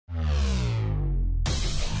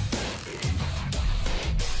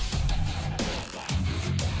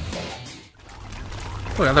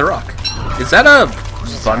Oh, another rock. Is that a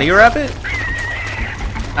bunny rabbit?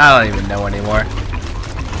 I don't even know anymore.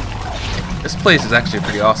 This place is actually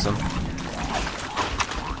pretty awesome.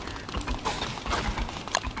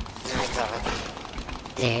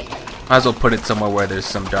 Might as well put it somewhere where there's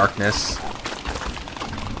some darkness.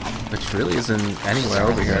 Which really isn't anywhere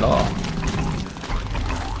over here at all.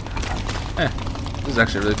 This is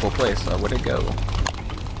actually a really cool place. Where'd it go?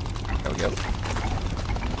 There we go.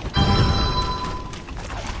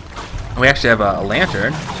 We actually have a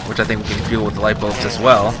lantern, which I think we can fuel with the light bulbs as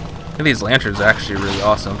well. I think these lanterns are actually really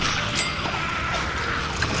awesome.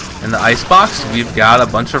 In the icebox, we've got a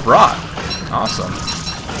bunch of rot. Awesome.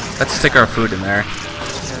 Let's stick our food in there.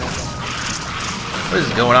 What is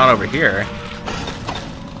going on over here?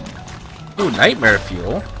 Ooh, nightmare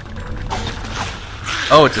fuel.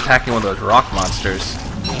 Oh, it's attacking one of those rock monsters.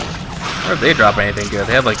 I wonder if they drop anything good.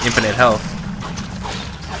 They have like infinite health.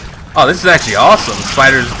 Oh, this is actually awesome.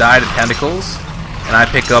 Spiders die to tentacles, and I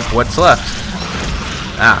pick up what's left.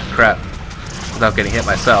 Ah, crap. Without getting hit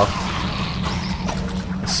myself.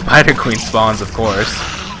 The Spider Queen spawns, of course.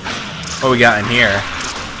 What we got in here?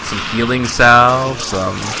 Some healing salve,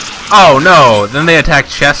 some... Oh, no! Then they attack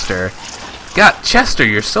Chester. God, Chester,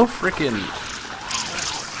 you're so freaking...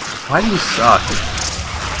 Why do you suck?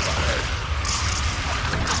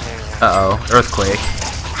 Uh-oh, earthquake.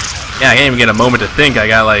 Yeah, I can't even get a moment to think. I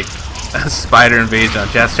got, like, a spider invasion on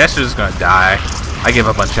Chester. Chester's just gonna die. I give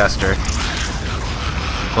up on Chester.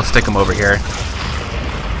 We'll stick him over here.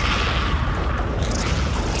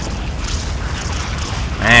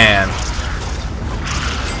 Man.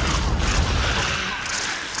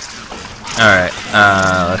 Alright,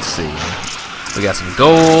 let's see. We got some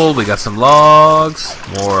gold, we got some logs,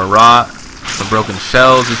 more rot, some broken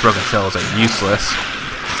shells. These broken shells are useless.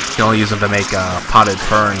 You can only use them to make potted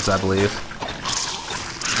ferns, I believe.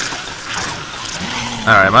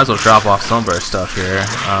 Alright, might as well drop off some of our stuff here.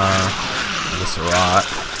 This rot.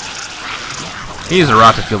 I can use the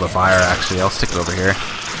rot to fuel the fire, actually. I'll stick it over here.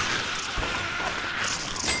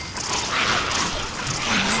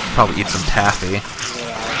 Probably eat some taffy.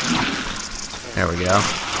 There we go.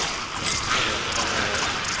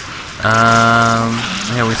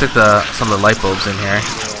 Yeah, we stick some of the light bulbs in here.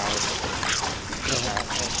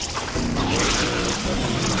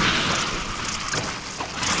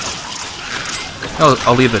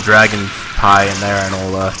 I'll leave the dragon pie in there, and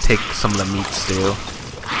I'll take some of the meat stew.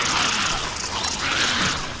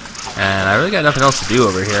 And I really got nothing else to do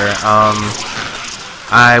over here.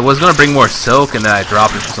 I was gonna bring more silk, and then I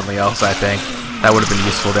dropped it for something else. I think that would have been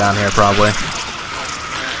useful down here, probably.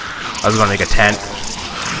 I was gonna make a tent.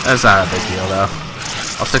 That's not a big deal, though.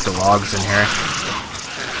 I'll stick the logs in here.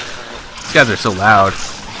 These guys are so loud.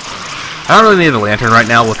 I don't really need a lantern right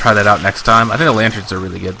now. We'll try that out next time. I think the lanterns are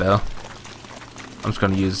really good, though. I'm just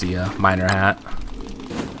going to use the miner hat.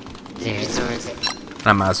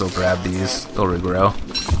 I might as well grab these. They'll regrow.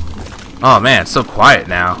 Oh man, it's so quiet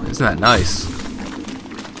now. Isn't that nice?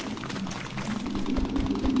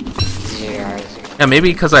 Yeah,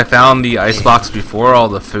 maybe because I found the icebox before all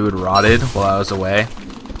the food rotted while I was away.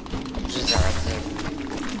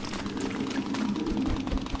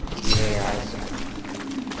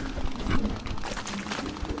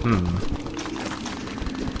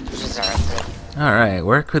 Alright,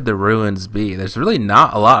 where could the ruins be? There's really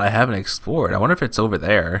not a lot I haven't explored. I wonder if it's over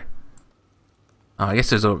there. Oh, I guess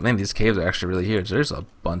there's... Man, these caves are actually really huge. There's a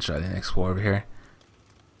bunch I didn't explore over here.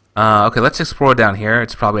 Okay, let's explore down here.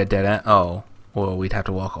 It's probably a dead end. Oh, well, we'd have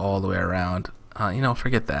to walk all the way around. You know,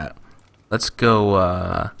 forget that. Let's go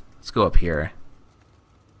up here.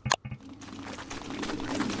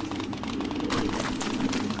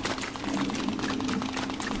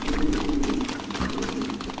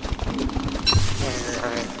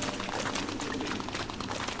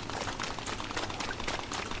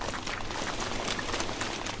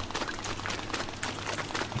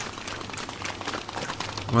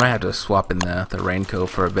 I might have to swap in the raincoat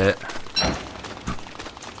for a bit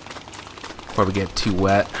before we get too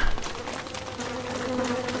wet.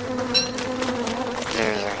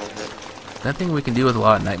 Nothing we can do with a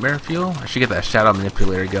lot of nightmare fuel. I should get that shadow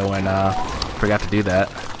manipulator going. Forgot to do that.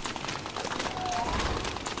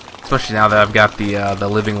 Especially now that I've got the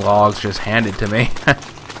living logs just handed to me.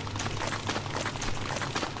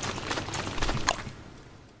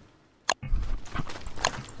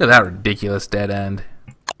 Look at that ridiculous dead end.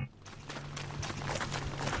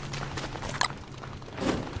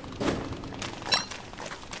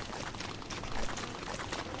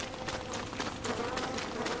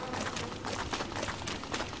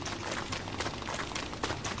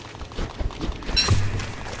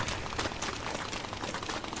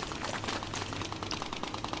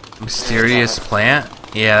 Mysterious plant?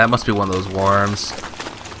 Yeah, that must be one of those worms.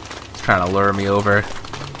 It's trying to lure me over.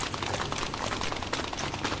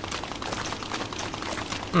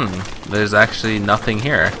 There's actually nothing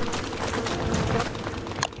here.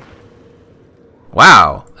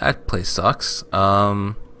 Wow, that place sucks.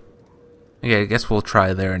 Okay, I guess we'll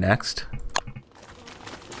try there next.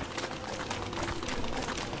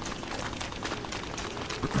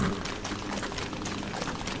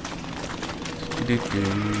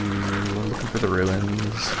 Looking for the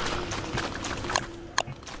ruins.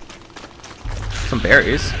 Some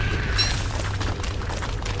berries.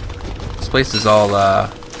 This place is all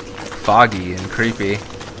foggy and creepy.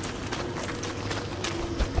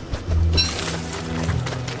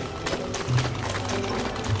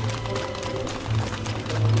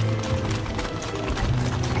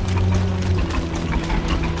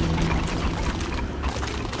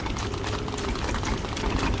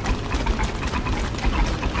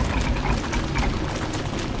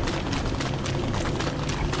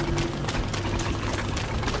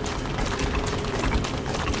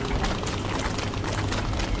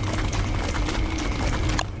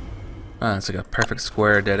 Oh, it's like a perfect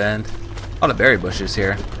square dead end. A lot of berry bushes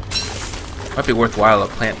here. Might be worthwhile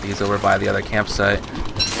to plant these over by the other campsite.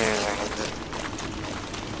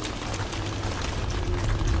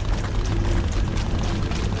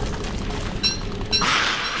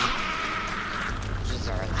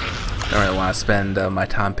 Don't really want to spend my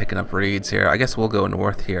time picking up reeds here. I guess we'll go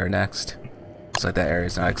north here next. Looks like that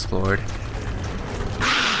area's not explored.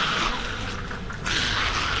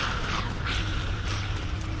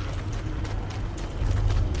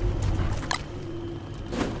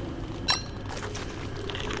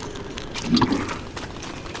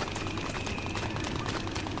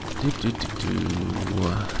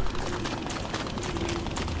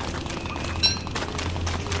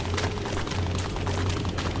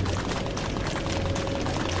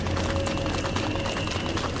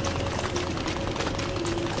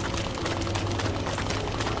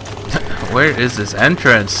 Where is this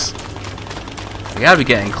entrance? We gotta be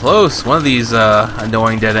getting close. One of these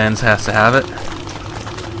annoying dead ends has to have it.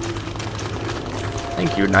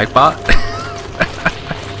 Thank you, Nightbot.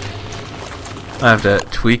 I have to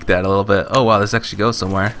tweak that a little bit. Oh wow, this actually goes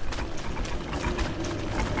somewhere.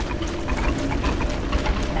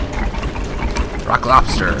 Rock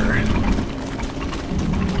lobster.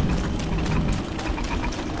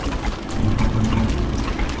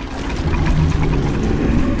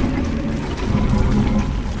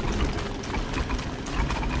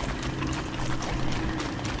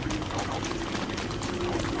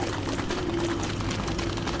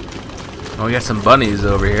 Oh, we got some bunnies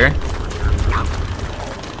over here.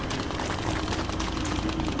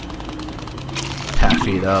 Half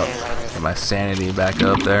feet up. Get my sanity back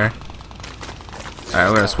up there. Alright,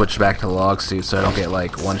 we're gonna switch back to log suit so I don't get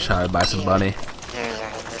like one-shotted by some bunny.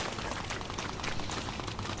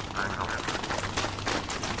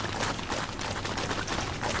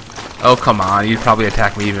 Oh, come on. You'd probably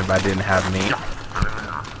attack me even if I didn't have meat.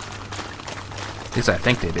 At least I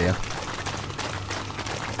think they do.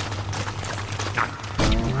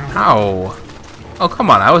 Ow! Oh, come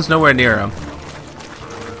on, I was nowhere near him.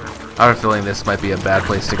 I have a feeling this might be a bad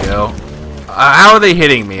place to go. How are they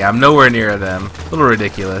hitting me? I'm nowhere near them. A little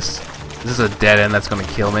ridiculous. Is this a dead end that's gonna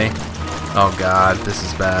kill me? Oh god, this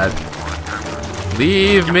is bad.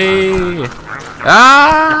 Leave me!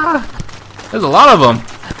 Ah! There's a lot of them!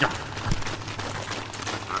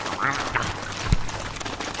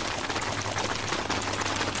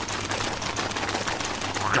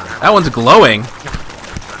 That one's glowing.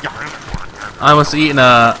 I must have eaten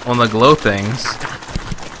one of the glow things.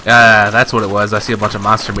 Yeah, that's what it was. I see a bunch of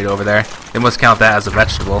monster meat over there. They must count that as a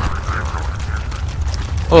vegetable.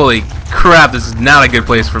 Holy crap, this is not a good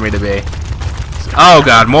place for me to be. Oh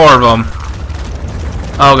god, more of them.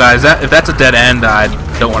 Oh god, if that's a dead end, I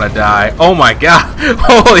don't want to die. Oh my god.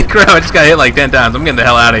 Holy crap, I just got hit like 10 times. I'm getting the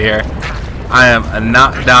hell out of here. I am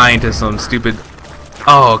not dying to some stupid...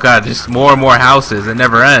 Oh god, just more and more houses. It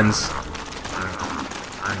never ends.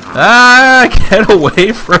 Ah, get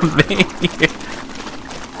away from me.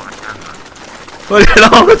 Look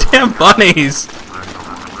at all the damn bunnies.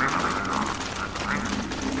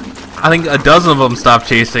 I think a dozen of them stopped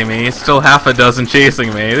chasing me. It's still half a dozen chasing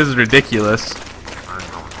me. This is ridiculous.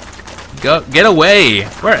 Get away.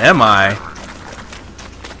 Where am I?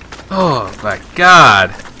 Oh my god.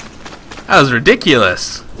 That was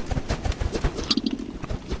ridiculous.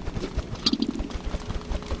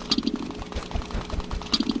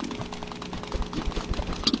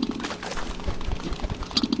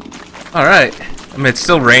 Alright. I mean, it's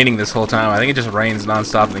still raining this whole time. I think it just rains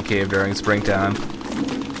non-stop in the cave during springtime.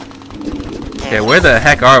 Okay, where the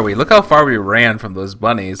heck are we? Look how far we ran from those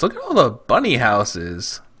bunnies. Look at all the bunny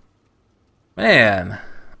houses. Man.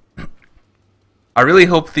 I really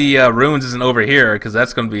hope the ruins isn't over here, because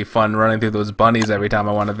that's going to be fun running through those bunnies every time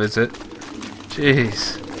I want to visit.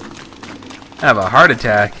 Jeez. I have a heart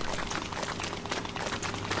attack.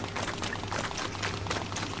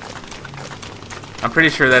 I'm pretty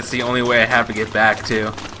sure that's the only way I have to get back,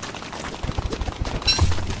 too.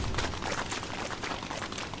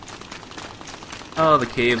 Oh, the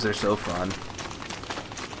caves are so fun.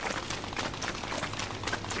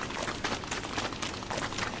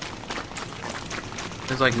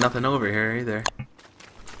 There's like nothing over here either.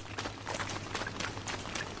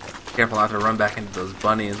 Careful not to run back into those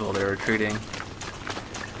bunnies while they're retreating.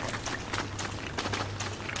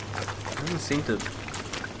 Doesn't seem to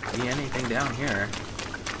be anything down here.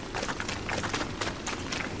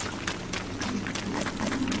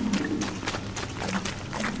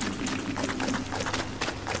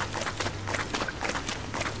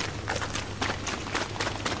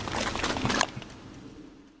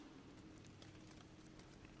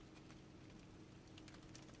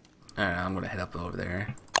 Alright, I'm gonna head up over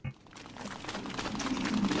there.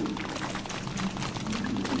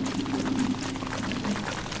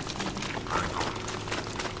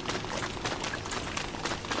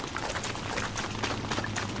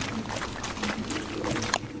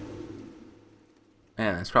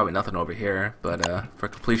 Man, there's probably nothing over here, but for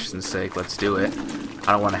completion's sake, let's do it.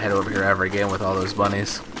 I don't want to head over here ever again with all those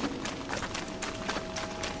bunnies.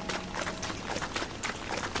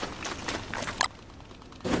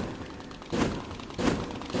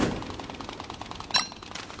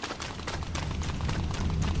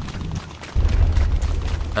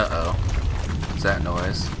 Uh-oh. What's that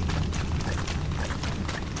noise?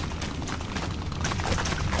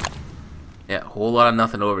 Yeah, a whole lot of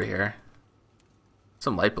nothing over here.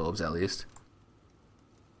 Some light bulbs, at least.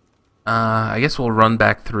 I guess we'll run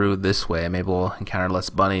back through this way. Maybe we'll encounter less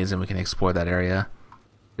bunnies and we can explore that area.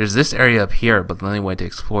 There's this area up here, but the only way to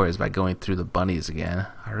explore is by going through the bunnies again.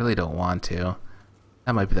 I really don't want to.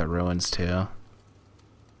 That might be the ruins, too. At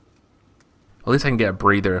least I can get a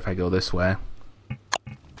breather if I go this way.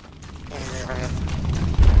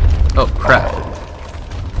 Oh, crap.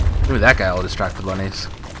 Maybe that guy will distract the bunnies.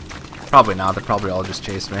 Probably not. They'll probably all just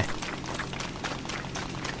chase me.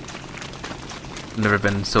 I've never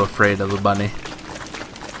been so afraid of a bunny.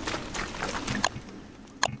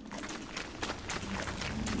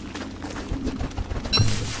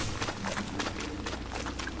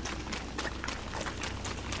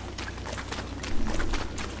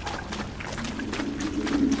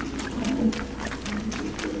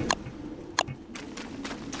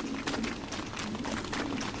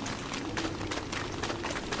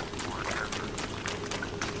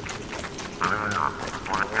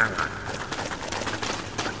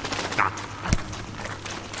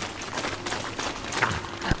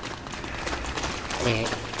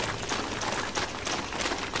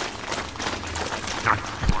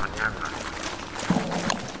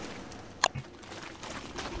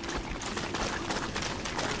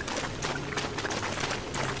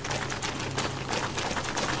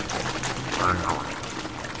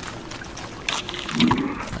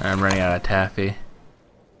 I'm running out of taffy.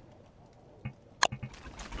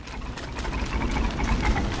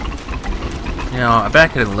 You know, I bet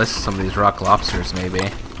I could enlist some of these rock lobsters, maybe.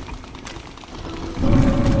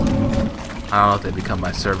 I don't know if they become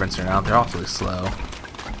my servants or not. They're awfully slow.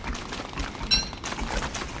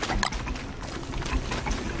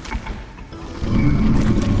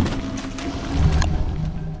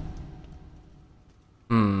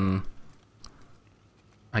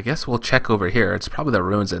 I guess we'll check over here. It's probably the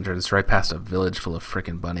ruins entrance right past a village full of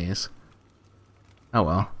frickin' bunnies. Oh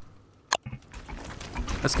well.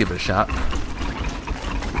 Let's give it a shot.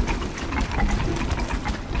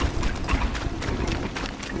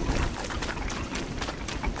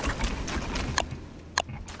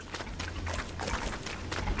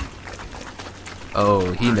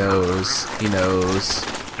 Oh, he knows. He knows.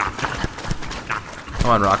 Come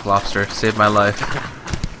on, rock lobster. Save my life.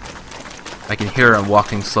 I can hear him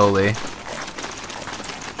walking slowly.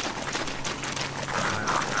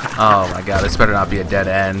 Oh my god, this better not be a dead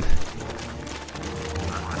end.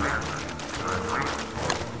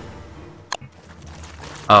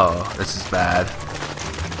 Oh, this is bad.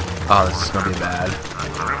 Oh, this is gonna be bad.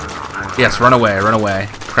 Yes, run away, run away.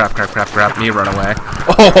 Crap, crap, crap, crap. Me run away.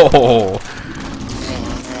 Oh!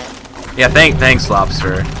 Yeah, thanks,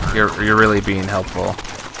 lobster. You're really being helpful.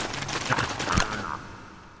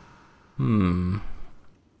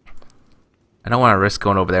 I don't want to risk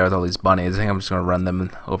going over there with all these bunnies. I think I'm just going to run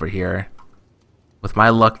them over here. With my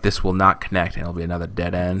luck, this will not connect, and it'll be another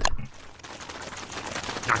dead end.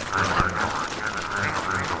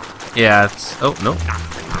 Yeah, it's... Oh, no.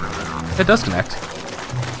 It does connect.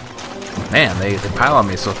 Man, they pile on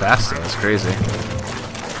me so fast, though. It's crazy.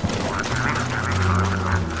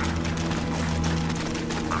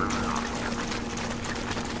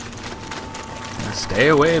 Stay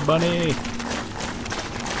away, bunny!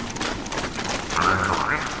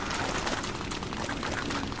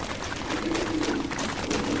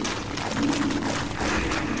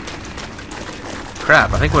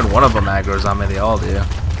 Crap, I think when one of them aggro's on me, they all do.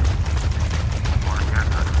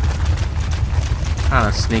 I'm trying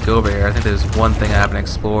to sneak over here. I think there's one thing I haven't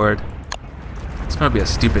explored. It's gonna be a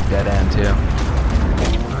stupid dead end, too.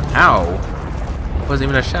 Ow! Wasn't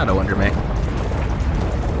even a shadow under me.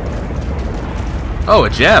 Oh, a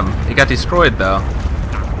gem! It got destroyed, though.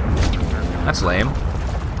 That's lame.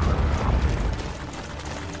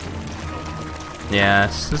 Yeah,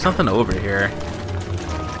 there's nothing over here.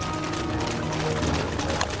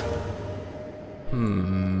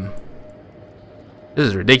 This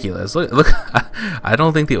is ridiculous. Look! I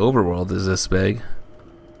don't think the overworld is this big.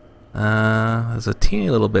 There's a teeny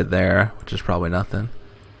little bit there, which is probably nothing.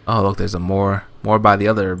 Oh, look! There's a more by the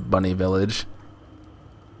other bunny village.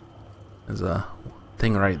 There's a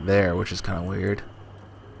thing right there, which is kind of weird.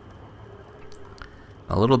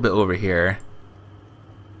 A little bit over here.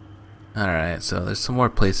 Alright, so there's some more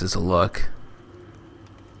places to look.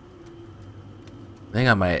 I think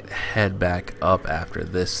I might head back up after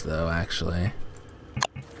this, though, actually.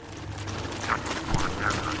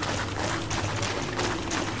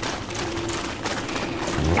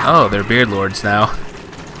 Oh, they're beard lords now.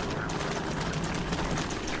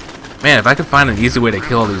 Man, if I could find an easy way to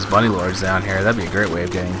kill these bunny lords down here, that'd be a great way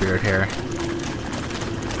of getting beard hair.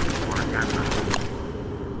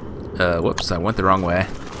 Whoops, I went the wrong way.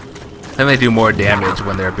 Then they do more damage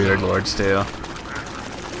when they're beard lords too.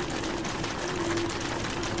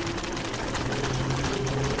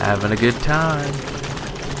 Having a good time.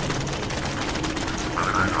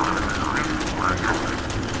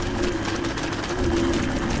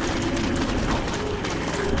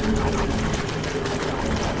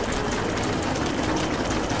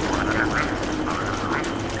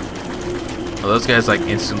 Well, those guys like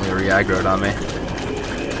instantly re-aggroed on me.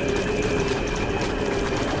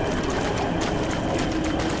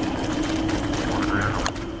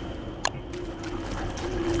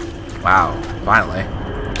 Wow, finally.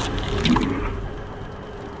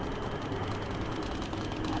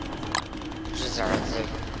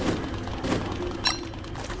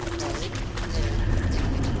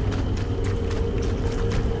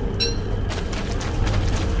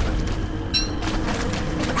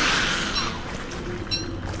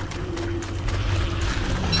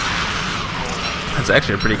 That's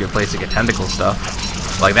actually a pretty good place to get tentacle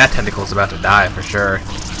stuff. Like, that tentacle's about to die for sure.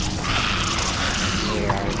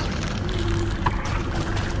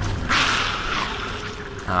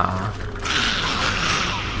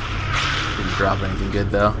 Didn't drop anything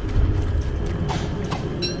good though.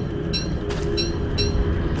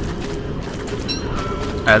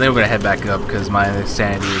 I think we're gonna head back up because my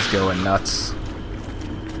sanity is going nuts.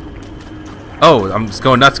 Oh, I'm just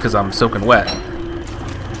going nuts because I'm soaking wet.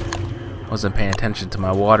 Wasn't paying attention to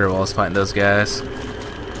my water while I was fighting those guys.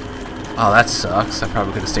 Oh, that sucks. I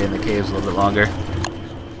probably could have stayed in the caves a little bit longer.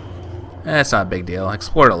 It's not a big deal. I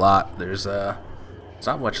explored a lot. There's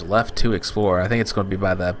not much left to explore. I think it's going to be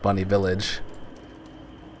by that bunny village.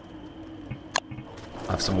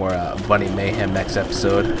 I'll have some more bunny mayhem next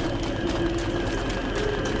episode.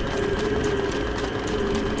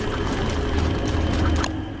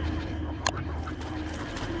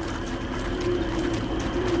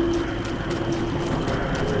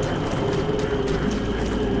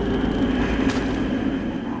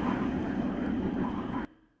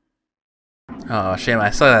 Oh, shame.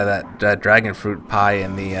 I saw that dragon fruit pie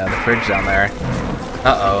in the fridge down there.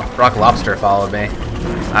 Uh-oh. Rock lobster followed me.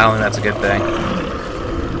 I don't think that's a good thing.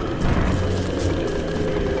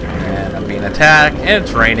 And I'm being attacked, and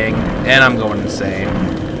it's raining, and I'm going insane.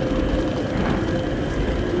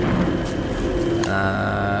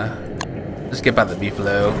 Just get by the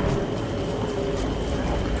beefalo.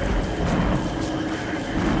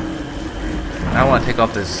 I want to take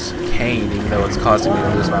off this cane, even though it's causing me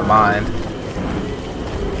to lose my mind.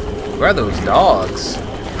 Where are those dogs?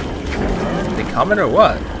 Are they coming or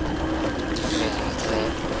what?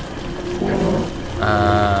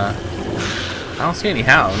 I don't see any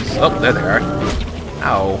hounds. Oh, there they are.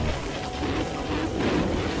 Ow.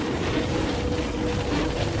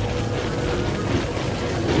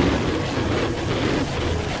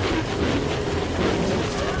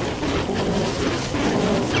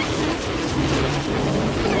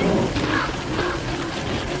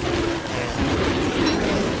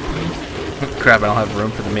 Crap, I don't have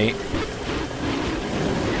room for the meat.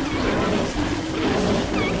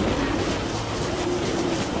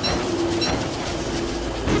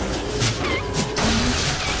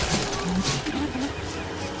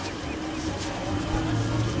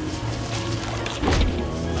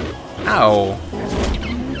 Ow!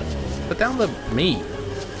 Put down the meat.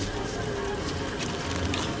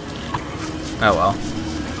 Oh well.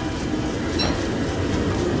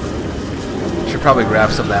 Should probably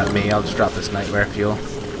grab some of that meat. I'll just drop this nightmare fuel.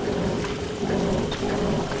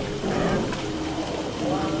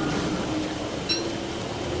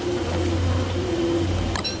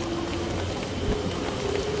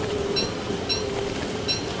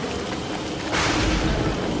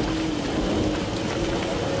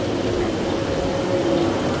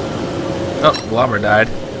 Oh, Glommer died.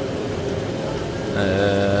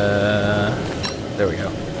 There we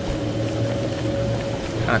go.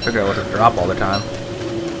 Trying to figure out what to drop all the time.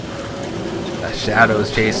 The shadows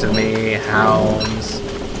chasing me, hounds.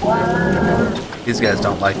 These guys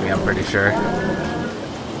don't like me, I'm pretty sure.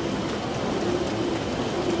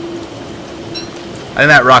 I think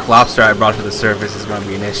that rock lobster I brought to the surface is going to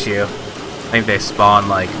be an issue. I think they spawn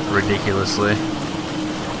like ridiculously.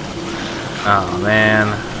 Oh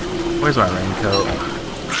man. Where's my raincoat?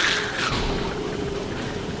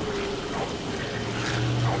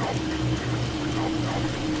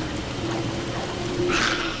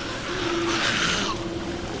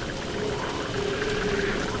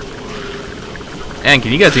 Man,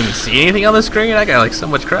 can you guys even see anything on the screen? I got like so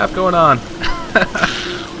much crap going on.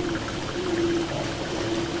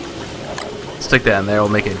 Stick that in there, we'll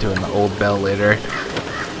make it into an old bell later.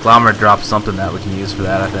 Glommer dropped something that we can use for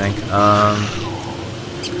that, I think.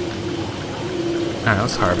 Alright,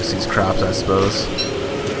 let's harvest these crops, I suppose.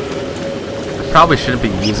 I probably shouldn't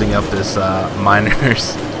be using up this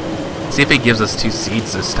miners. See if it gives us 2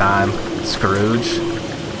 seeds this time. Scrooge.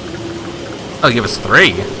 Oh, give us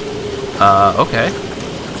 3. Okay.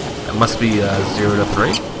 It must be 0 to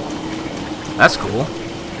 3. That's cool.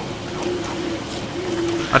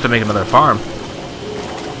 I have to make another farm.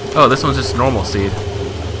 Oh, this one's just normal seed.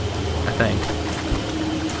 I think.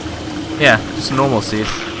 Yeah, just normal seed.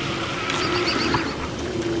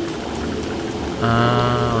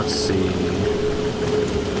 Let's see.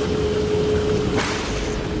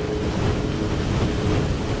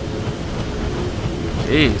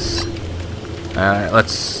 Jeez. Alright,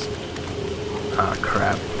 let's... Oh,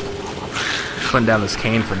 crap. Putting down this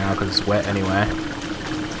cane for now because it's wet anyway.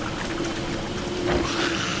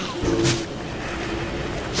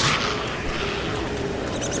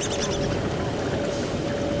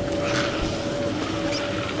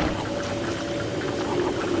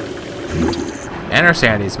 And our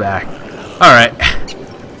sanity's back. Alright.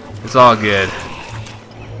 It's all good.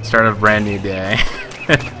 Start of a brand new day.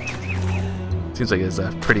 Seems like it's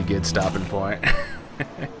a pretty good stopping point.